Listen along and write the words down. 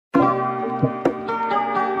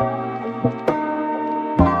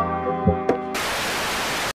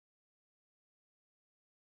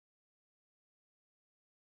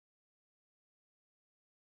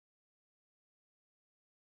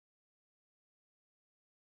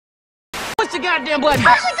Push the goddamn button.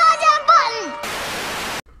 Push the goddamn button.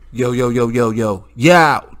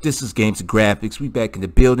 Yo, this is Games and Graphics. We back in the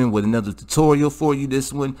building with another tutorial for you.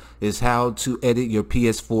 This one is how to edit your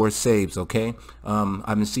PS4 saves, okay?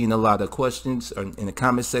 I've been seeing a lot of questions in the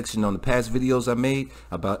comment section on the past videos I made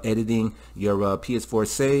about editing your PS4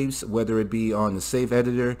 saves, whether it be on the save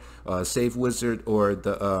editor, save wizard, or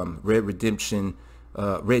the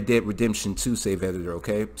Red Dead Redemption 2 save editor,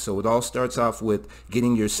 okay? So it all starts off with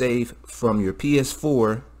getting your save from your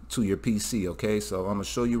PS4 to your PC, okay? So I'm gonna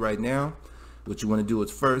show you right now. What you want to do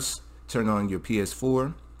is first turn on your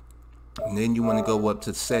PS4, and then you want to go up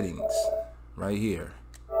to settings right here.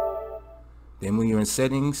 Then when you're in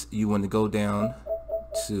settings, you want to go down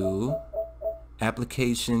to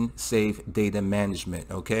application save data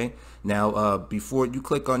management, okay? Now before you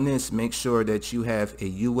click on this, make sure that you have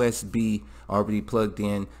a USB already plugged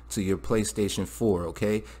in to your PlayStation 4,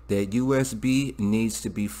 okay? That USB needs to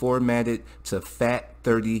be formatted to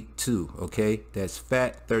FAT32, okay? That's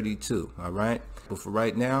FAT32, all right? But for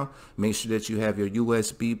right now, make sure that you have your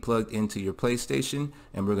USB plugged into your PlayStation,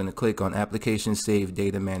 and we're going to click on application save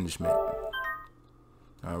data management.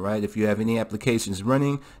 All right, if you have any applications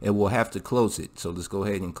running, it will have to close it. So let's go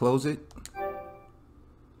ahead and close it.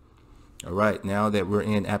 All right, now that we're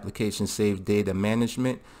in application save data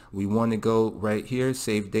management, we want to go right here,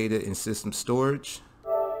 save data in system storage.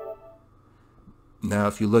 Now,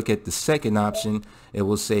 if you look at the second option, it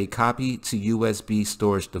will say copy to USB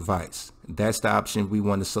storage device. That's the option we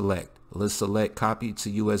want to select. Let's select copy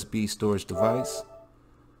to USB storage device.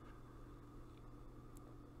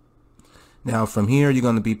 Now from here, you're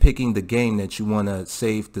going to be picking the game that you want to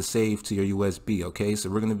save to your USB, okay? So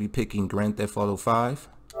we're going to be picking Grand Theft Auto 5.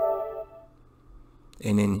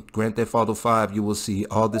 And in Grand Theft Auto 5, you will see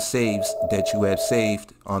all the saves that you have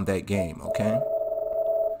saved on that game, okay?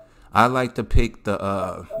 I like to pick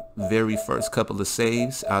the very first couple of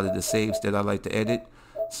saves out of the saves that I like to edit.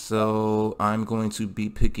 So I'm going to be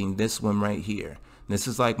picking this one right here. This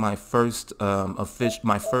is like my first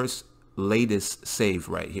latest save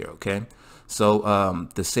right here, okay? So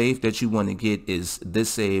the save that you want to get is this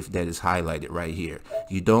save that is highlighted right here.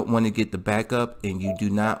 You don't want to get the backup, and you do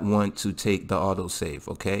not want to take the auto save,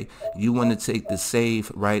 okay? You want to take the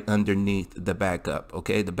save right underneath the backup,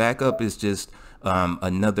 okay? The backup is just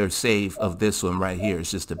another save of this one right here.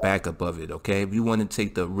 It's just the backup of it, okay? You want to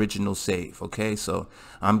take the original save, okay? So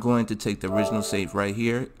I'm going to take the original save right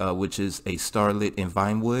here, which is a Starlit in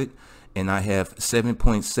Vinewood, and I have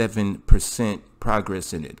 7.7%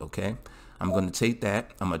 progress in it, okay? I'm going to take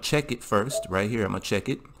that. I'm going to check it first right here. I'm going to check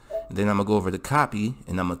it. And then I'm going to go over to copy,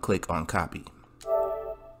 and I'm going to click on copy.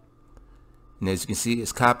 And as you can see,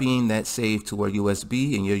 it's copying that save to our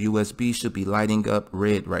USB, and your USB should be lighting up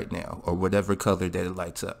red right now, or whatever color that it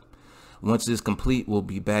lights up. Once it's complete, we'll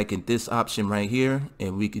be back in this option right here,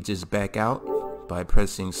 and we could just back out by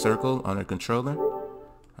pressing circle on our controller.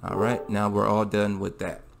 All right, now we're all done with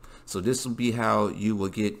that. So this will be how you will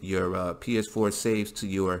get your PS4 saves to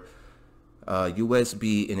your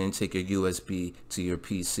USB, and then take your USB to your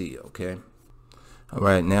PC, okay? All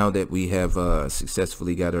right, now that we have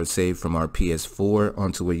successfully got our save from our PS4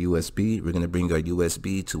 onto a USB, we're going to bring our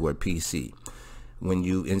USB to our PC. When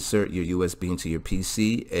you insert your USB into your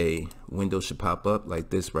PC, a window should pop up like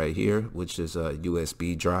this right here, which is a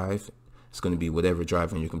USB drive. It's going to be whatever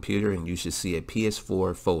drive on your computer, and you should see a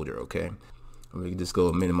PS4 folder, okay? We can just go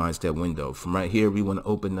and minimize that window. From right here, we want to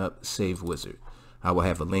open up Save Wizard. I will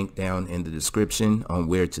have a link down in the description on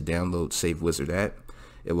where to download Save Wizard at.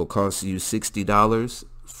 It will cost you $60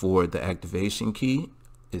 for the activation key.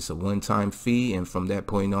 It's a one-time fee, and from that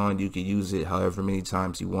point on, you can use it however many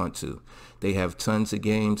times you want to. They have tons of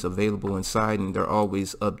games available inside, and they're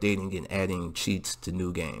always updating and adding cheats to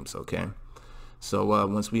new games, okay? So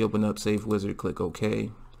once we open up Save Wizard, click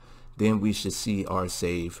OK. Then we should see our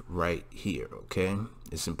save right here, okay?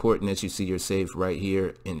 It's important that you see your save right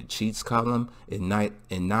here in the cheats column, and not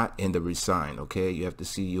in the resign, okay? You have to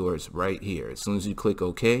see yours right here. As soon as you click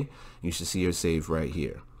OK, you should see your save right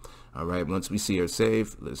here. All right, once we see our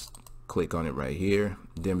save, let's click on it right here.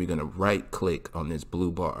 Then we're gonna right click on this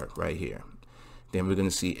blue bar right here. Then we're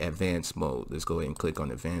gonna see advanced mode. Let's go ahead and click on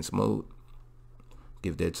advanced mode.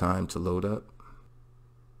 Give that time to load up.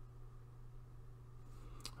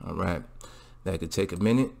 All right, that could take a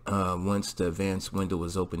minute. Once the advanced window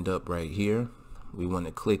is opened up right here, we want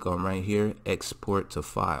to click on right here, export to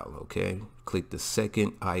file, okay? Click the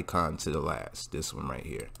second icon to the last, this one right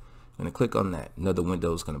here. I'm going to click on that. Another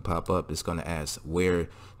window is going to pop up. It's going to ask, where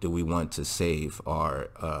do we want to save our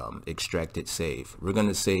extracted save? We're going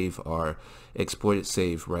to save our exported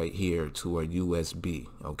save right here to our USB.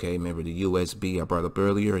 Okay, remember the USB I brought up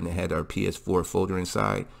earlier and it had our PS4 folder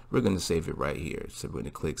inside? We're going to save it right here. So we're going to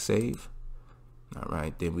click save. All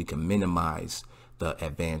right, then we can minimize the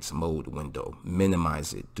advanced mode window.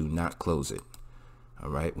 Minimize it. Do not close it. All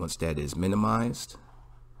right, once that is minimized,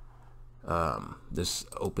 let's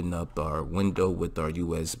open up our window with our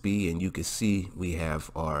USB, and you can see we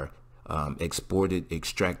have our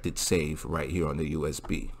extracted save right here on the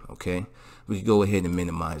USB. Okay, we can go ahead and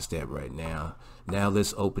minimize that right now. Now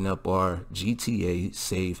let's open up our GTA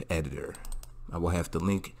save editor. I will have the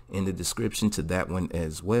link in the description to that one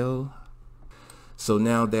as well. So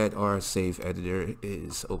now that our save editor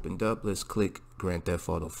is opened up, let's click Grand Theft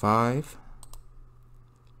Auto 5.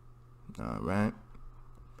 All right,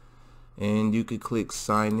 and you could click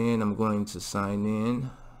sign in. I'm going to sign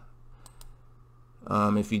in.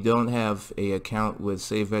 If you don't have a account with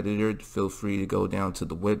Save Editor, feel free to go down to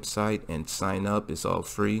the website and sign up. It's all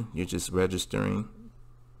free. You're just registering.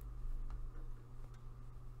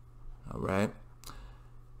 All right,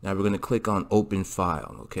 now we're going to click on open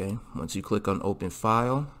file. Okay, once you click on open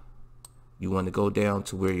file, you want to go down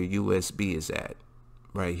to where your USB is at,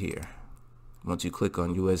 right here. Once you click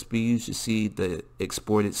on USB, you should see the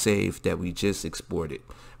exported save that we just exported.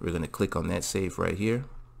 We're going to click on that save right here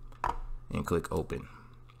and click open.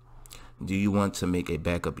 Do you want to make a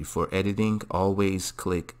backup before editing? Always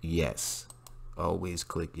click yes. Always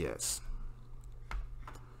click yes.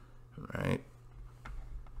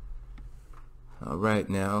 All right,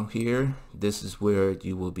 now here, this is where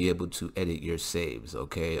you will be able to edit your saves.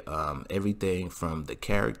 Okay, everything from the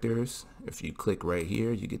characters. If you click right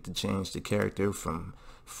here, you get to change the character from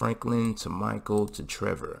Franklin to Michael to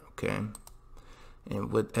Trevor. Okay,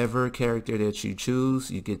 and whatever character that you choose,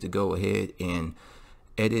 you get to go ahead and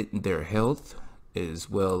edit their health, as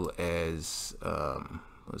well as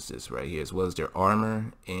what's this right here, as well as their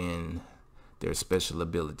armor and their special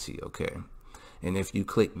ability. Okay, and if you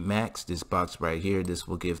click max, this box right here, this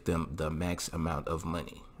will give them the max amount of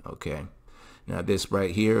money. Okay, now this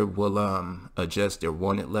right here will adjust their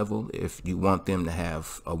wanted level. If you want them to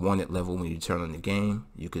have a wanted level when you turn on the game,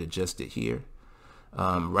 you could adjust it here.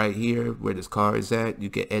 Right here where this car is at, you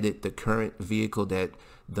can edit the current vehicle that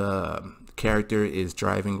the character is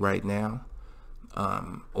driving right now,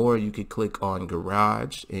 or you could click on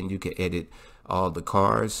garage and you can edit all the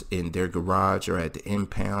cars in their garage or at the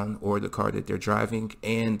impound, or the car that they're driving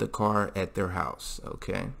and the car at their house.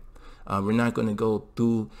 Okay, we're not going to go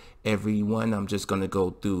through every one. I'm just going to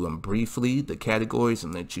go through them briefly, the categories,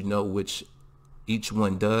 and let you know which each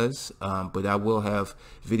one does. But I will have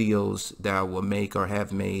videos that I will make or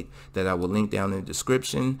have made that I will link down in the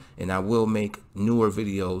description, and I will make newer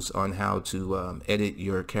videos on how to edit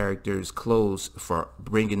your character's clothes for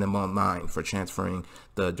bringing them online, for transferring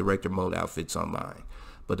the director mode outfits online.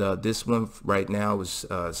 But this one right now is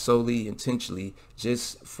solely intentionally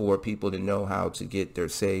just for people to know how to get their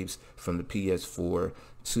saves from the PS4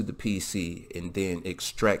 to the PC, and then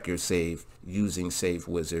extract your save using Save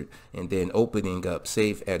Wizard, and then opening up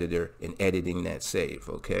Save Editor and editing that save.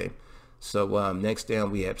 Okay, so next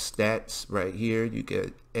down we have stats right here. You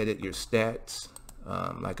can edit your stats.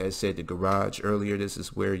 Like I said, the garage earlier, this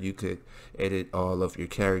is where you could edit all of your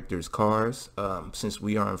characters' cars. Since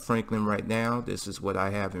we are in Franklin right now, this is what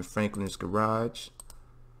I have in Franklin's garage.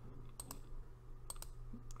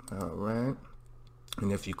 All right,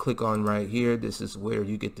 and if you click on right here, this is where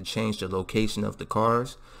you get to change the location of the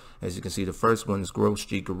cars. As you can see, the first one is Grove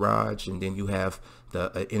Street Garage, and then you have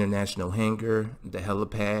the International Hangar, the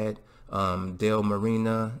helipad, Dale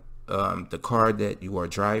Marina, the car that you are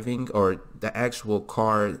driving, or the actual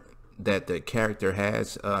car that the character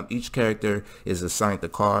has. Each character is assigned the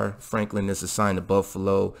car. Franklin is assigned the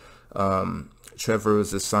Buffalo. Trevor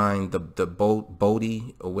is assigned the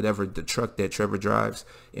Bodie, or whatever, the truck that Trevor drives.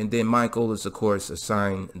 And then Michael is, of course,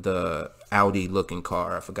 assigned the Audi looking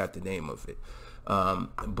car. I forgot the name of it.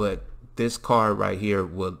 But this car right here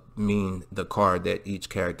will mean the car that each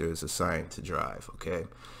character is assigned to drive. Okay,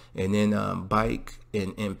 and then bike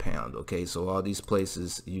and impound. Okay, so all these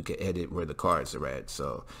places you can edit where the cars are at.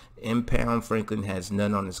 So impound, Franklin has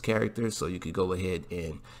none on his character, so you could go ahead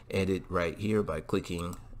and edit right here by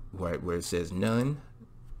clicking right where it says none,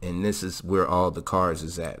 and this is where all the cars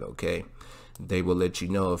is at. Okay, they will let you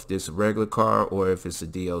know if this is a regular car or if it's a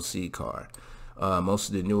DLC car. Most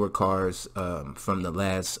of the newer cars from the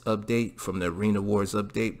last update, from the Arena Wars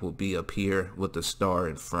update, will be up here with the star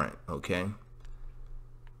in front. Okay,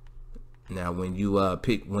 now when you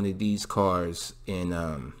pick one of these cars in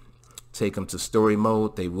take them to story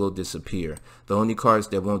mode, they will disappear. The only cards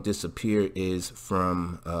that won't disappear is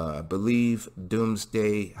from I believe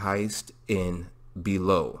Doomsday Heist and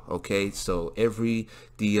below. Okay, so every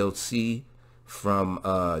DLC from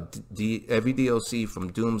every DLC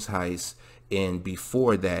from Doom's Heist and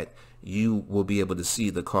before that, you will be able to see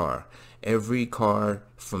the car. Every car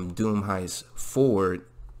from Doom Heist forward,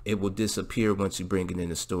 it will disappear once you bring it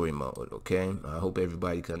into story mode. Okay, I hope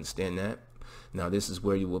everybody can understand that. Now this is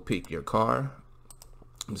where you will pick your car.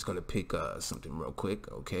 I'm just going to pick something real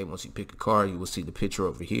quick. Okay, once you pick a car, you will see the picture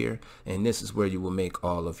over here, and this is where you will make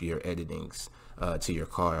all of your editings to your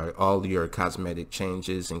car, all your cosmetic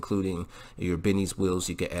changes, including your Benny's wheels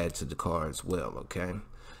you can add to the car as well. Okay,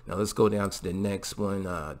 now let's go down to the next one.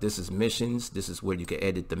 This is missions. This is where you can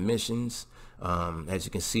edit the missions. As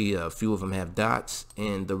you can see, a few of them have dots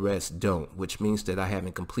and the rest don't, which means that I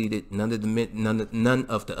haven't completed none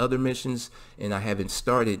of the other missions, and I haven't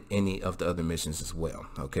started any of the other missions as well.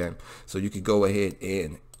 Okay, so you could go ahead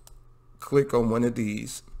and click on one of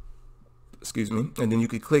these, excuse me, and then you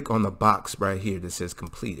could click on the box right here that says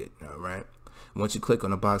completed. All right, once you click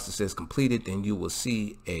on the box that says completed, then you will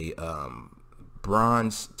see a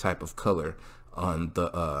bronze type of color on the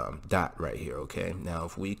dot right here. Okay, now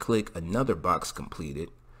if we click another box completed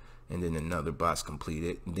and then another box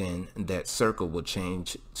completed, then that circle will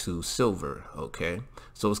change to silver. Okay,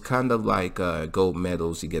 so it's kind of like gold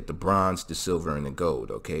medals. You get the bronze, the silver, and the gold.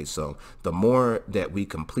 Okay, so the more that we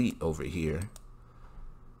complete over here,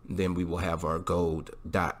 then we will have our gold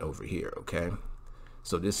dot over here. Okay,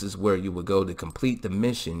 so this is where you will go to complete the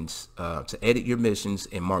missions, to edit your missions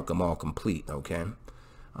and mark them all complete. Okay,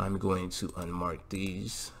 I'm going to unmark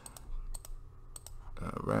these.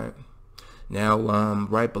 All right, now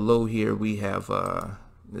right below here we have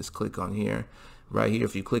let's click on here. Right here,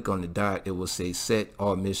 if you click on the dot, it will say set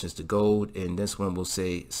all missions to gold, and this one will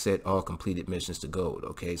say set all completed missions to gold.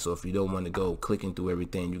 Okay, so if you don't want to go clicking through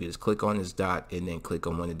everything, you can just click on this dot and then click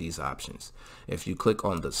on one of these options. If you click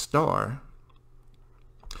on the star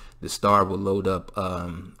will load up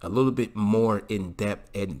a little bit more in-depth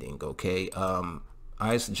editing. Okay,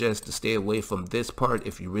 I suggest to stay away from this part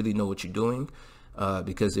if you really know what you're doing,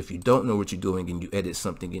 because if you don't know what you're doing and you edit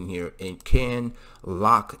something in here, it can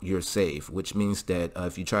lock your save, which means that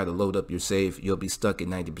if you try to load up your save, you'll be stuck at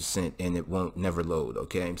 90% and it won't never load.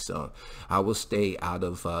 Okay, so I will stay out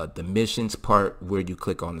of the missions part where you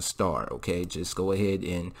click on the star. Okay, just go ahead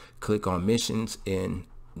and click on missions and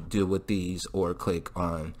deal with these, or click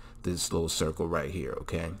on this little circle right here.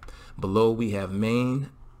 Okay, below we have main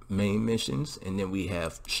missions, and then we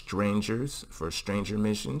have strangers for stranger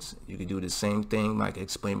missions. You can do the same thing like I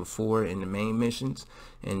explained before in the main missions,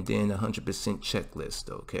 and then 100% checklist.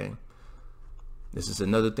 Okay, this is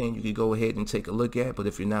another thing you could go ahead and take a look at, but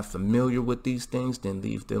if you're not familiar with these things, then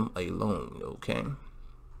leave them alone. Okay,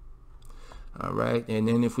 all right, and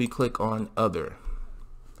then if we click on other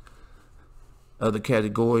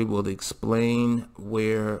category, will explain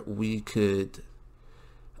where we could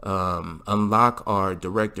unlock our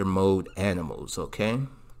director mode animals. Okay,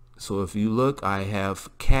 so if you look, I have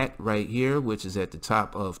cat right here, which is at the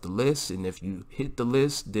top of the list, and if you hit the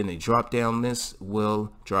list, then a drop down list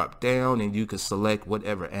will drop down and you can select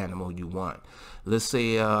whatever animal you want. Let's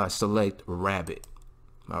say I select rabbit.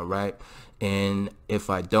 All right, and if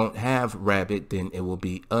I don't have rabbit, then it will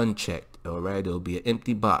be unchecked. All right, it'll be an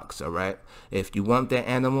empty box. All right, if you want that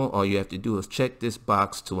animal, all you have to do is check this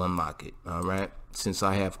box to unlock it. All right, since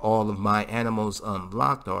I have all of my animals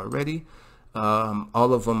unlocked already,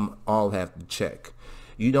 all of them have to check.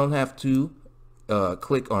 You don't have to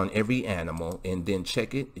click on every animal and then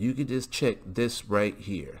check it. You can just check this right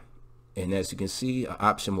here, and as you can see, an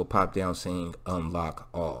option will pop down saying unlock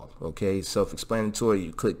all. Okay, self-explanatory.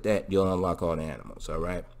 You click that, you'll unlock all the animals. All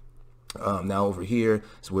right, now over here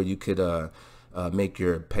is where you could make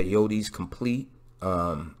your peyotes complete.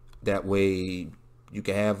 That way you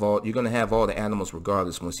can have you're gonna have all the animals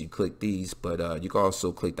regardless once you click these, but you can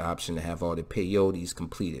also click the option to have all the peyotes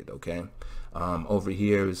completed. Okay, over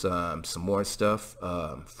here is some more stuff.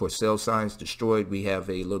 For sale signs destroyed, we have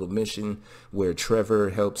a little mission where Trevor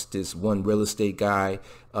helps this one real estate guy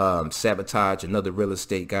sabotage another real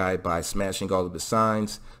estate guy by smashing all of the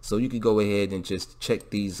signs. So you could go ahead and just check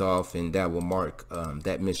these off, and that will mark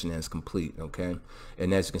that mission as complete. Okay,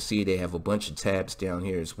 and as you can see, they have a bunch of tabs down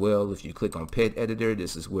here as well. If you click on pet editor,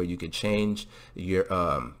 this is where you could change your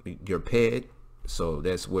pet. So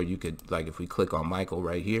that's where you could, like if we click on Michael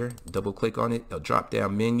right here, double click on it, a drop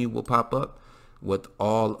down menu will pop up with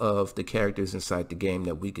all of the characters inside the game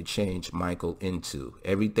that we could change Michael into.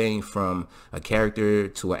 Everything from a character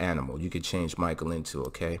to an animal you could change Michael into,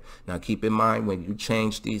 okay? Now keep in mind, when you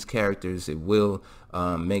change these characters, it will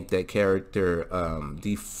make that character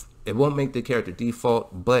it won't make the character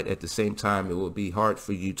default, but at the same time it will be hard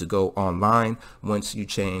for you to go online once you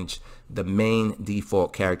change the main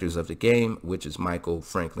default characters of the game, which is Michael,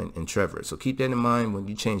 Franklin, and Trevor. So keep that in mind. When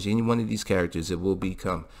you change any one of these characters, it will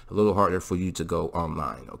become a little harder for you to go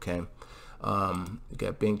online, okay? You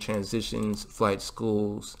got Bing transitions, flight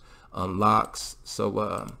schools, unlocks.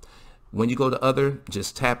 So when you go to other,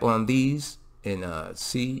 just tap on these and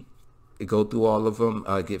see, go through all of them,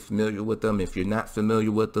 get familiar with them. If you're not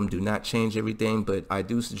familiar with them, do not change everything, but I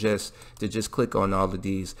do suggest to just click on all of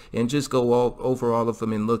these and just go over all of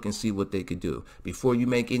them and look and see what they could do. Before you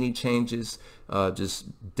make any changes, just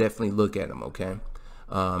definitely look at them, okay?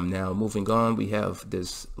 Now moving on, we have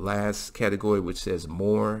this last category which says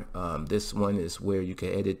more. This one is where you can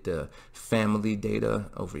edit the family data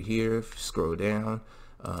over here. If you scroll down,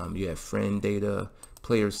 you have friend data,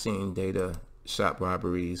 player scene data, shop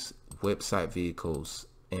robberies, website vehicles,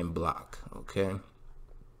 and block, okay?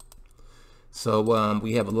 So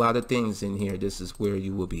we have a lot of things in here. This is where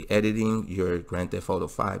you will be editing your Grand Theft Auto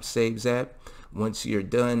 5 Saves app. Once you're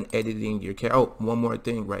done editing your character, one more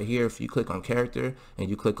thing right here, if you click on character and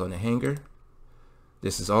you click on the hanger,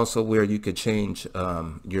 this is also where you could change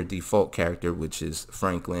your default character, which is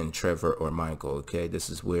Franklin, Trevor, or Michael, okay? This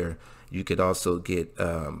is where you could also get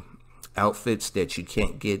outfits that you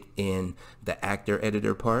can't get in the actor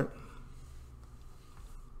editor part.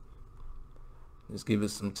 Just give it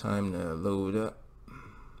some time to load up.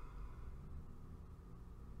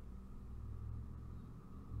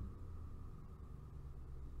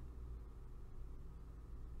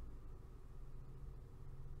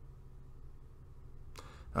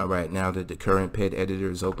 All right, now that the current pet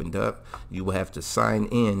editor is opened up, you will have to sign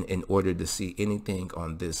in order to see anything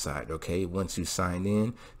on this side, okay? Once you sign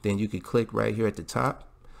in, then you can click right here at the top,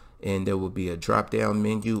 and there will be a drop-down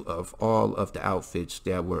menu of all of the outfits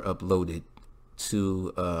that were uploaded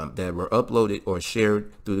to or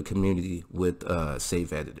shared through the community with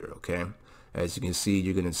Save Editor, okay? As you can see,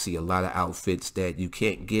 you're going to see a lot of outfits that you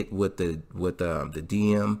can't get with the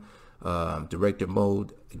DM director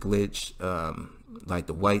mode glitch, like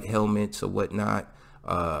the white helmets or whatnot.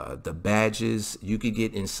 The badges you could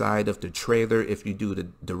get inside of the trailer if you do the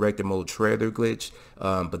director mode trailer glitch,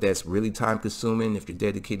 but that's really time consuming. If you're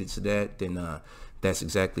dedicated to that, then that's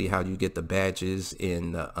exactly how you get the badges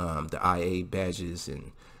in the IA badges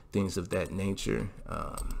and things of that nature.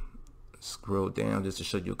 Scroll down just to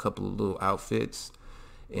show you a couple of little outfits,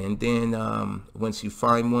 and then once you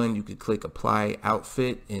find one, you could click apply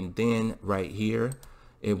outfit, and then right here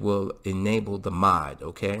it will enable the mod,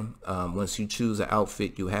 okay? Once you choose an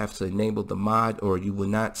outfit, you have to enable the mod or you will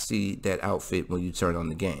not see that outfit when you turn on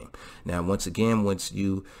the game. Now, once again, once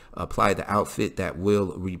you apply the outfit, that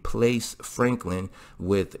will replace Franklin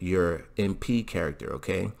with your MP character,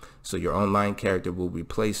 okay? So your online character will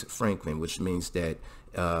replace Franklin, which means that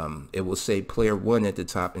it will say player 1 at the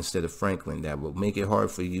top instead of Franklin. That will make it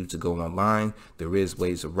hard for you to go online. There is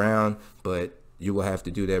ways around, but you will have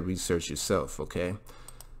to do that research yourself, okay?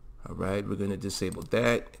 All right, we're going to disable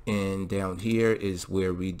that, and down here is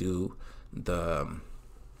where we do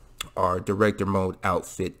our director mode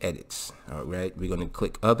outfit edits. All right, we're going to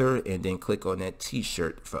click other and then click on that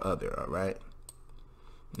t-shirt for other. All right,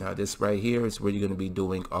 now this right here is where you're going to be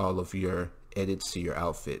doing all of your edits to your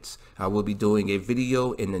outfits. I will be doing a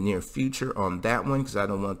video in the near future on that one because I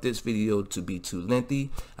don't want this video to be too lengthy.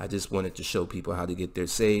 I just wanted to show people how to get their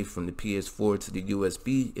save from the PS4 to the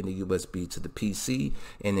USB and the USB to the PC,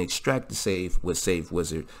 and extract the save with Save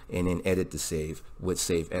Wizard and then edit the save with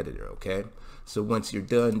Save Editor, okay? So once you're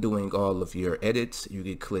done doing all of your edits, you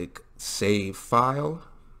can click Save File,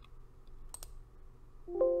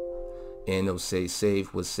 and it'll say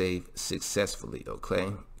save was saved successfully,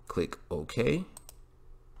 okay? Click OK.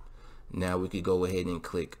 Now we could go ahead and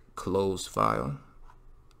click Close File,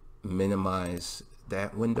 minimize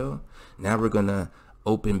that window. Now we're gonna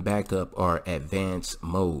open back up our Advanced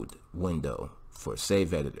Mode window for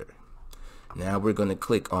Save Editor. Now we're gonna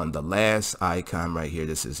click on the last icon right here.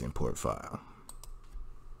 This is Import File.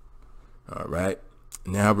 All right.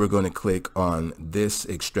 Now we're going to click on this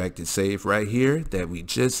extracted save right here that we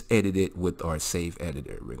just edited with our Save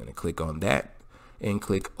Editor. We're going to click on that and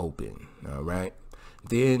click open. All right,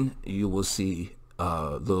 then you will see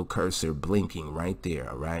a little cursor blinking right there.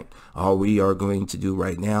 All right, all we are going to do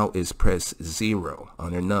right now is press 0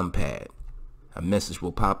 on our numpad. A message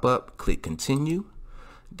will pop up. Click continue,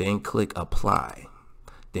 then click apply,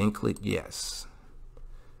 then click yes.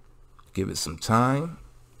 Give it some time.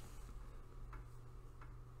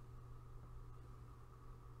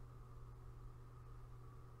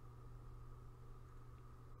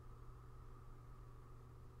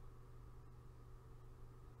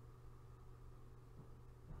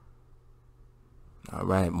 All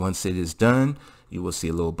right, once it is done, you will see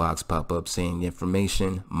a little box pop up saying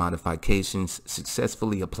information modifications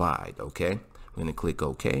successfully applied. Okay, we're going to click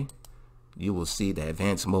OK. You will see the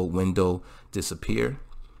advanced mode window disappear.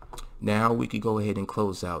 Now we can go ahead and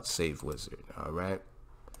close out Save Wizard. All right,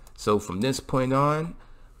 so from this point on,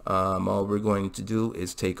 all we're going to do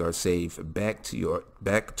is take our save back to our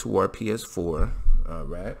PS4.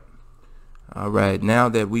 All right, now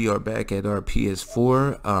that we are back at our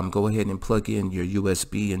PS4, go ahead and plug in your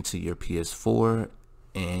USB into your PS4,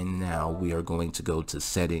 and now we are going to go to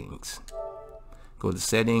settings. Go to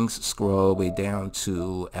settings, scroll all the way down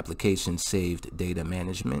to application saved data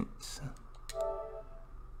management.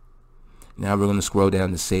 Now we're going to scroll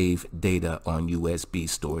down to save data on USB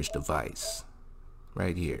storage device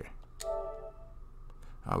right here.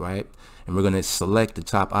 All right, and we're going to select the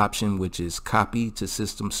top option, which is copy to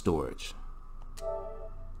system storage.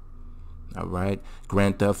 All right,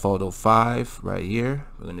 Grand Theft Auto 5 right here.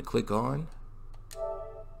 We're going to click on.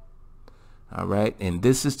 All right, and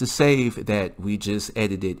this is the save that we just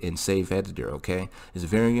edited in Save Editor. Okay, it's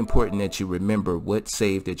very important that you remember what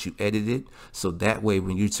save that you edited, so that way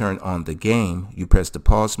when you turn on the game, you press the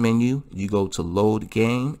pause menu, you go to load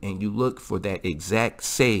game, and you look for that exact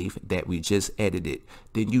save that we just edited.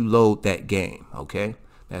 Then you load that game. Okay,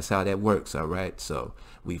 that's how that works. All right, so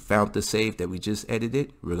we found the save that we just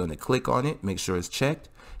edited. We're going to click on it, make sure it's checked,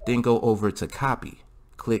 then go over to copy.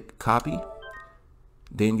 Click copy.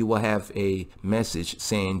 Then you will have a message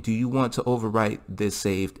saying, do you want to overwrite this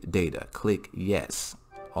saved data? Click yes.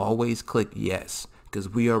 Always click yes, because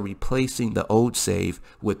we are replacing the old save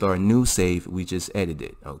with our new save we just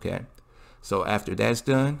edited. Okay, so after that's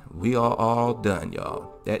done, we are all done,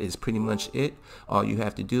 y'all. That is pretty much it. All you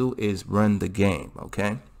have to do is run the game.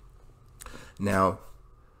 Okay, now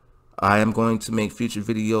I am going to make future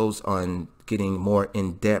videos on getting more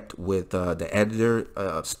in depth with the editor,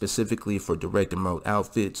 specifically for director mode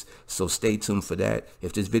outfits, so stay tuned for that.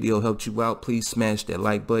 If this video helped you out, please smash that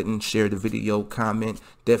like button, share the video, comment,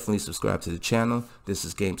 definitely subscribe to the channel. This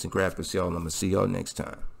is Games and Graphics, y'all. I'm gonna see y'all next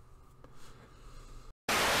time.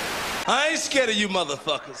 I ain't scared of you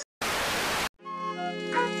motherfuckers.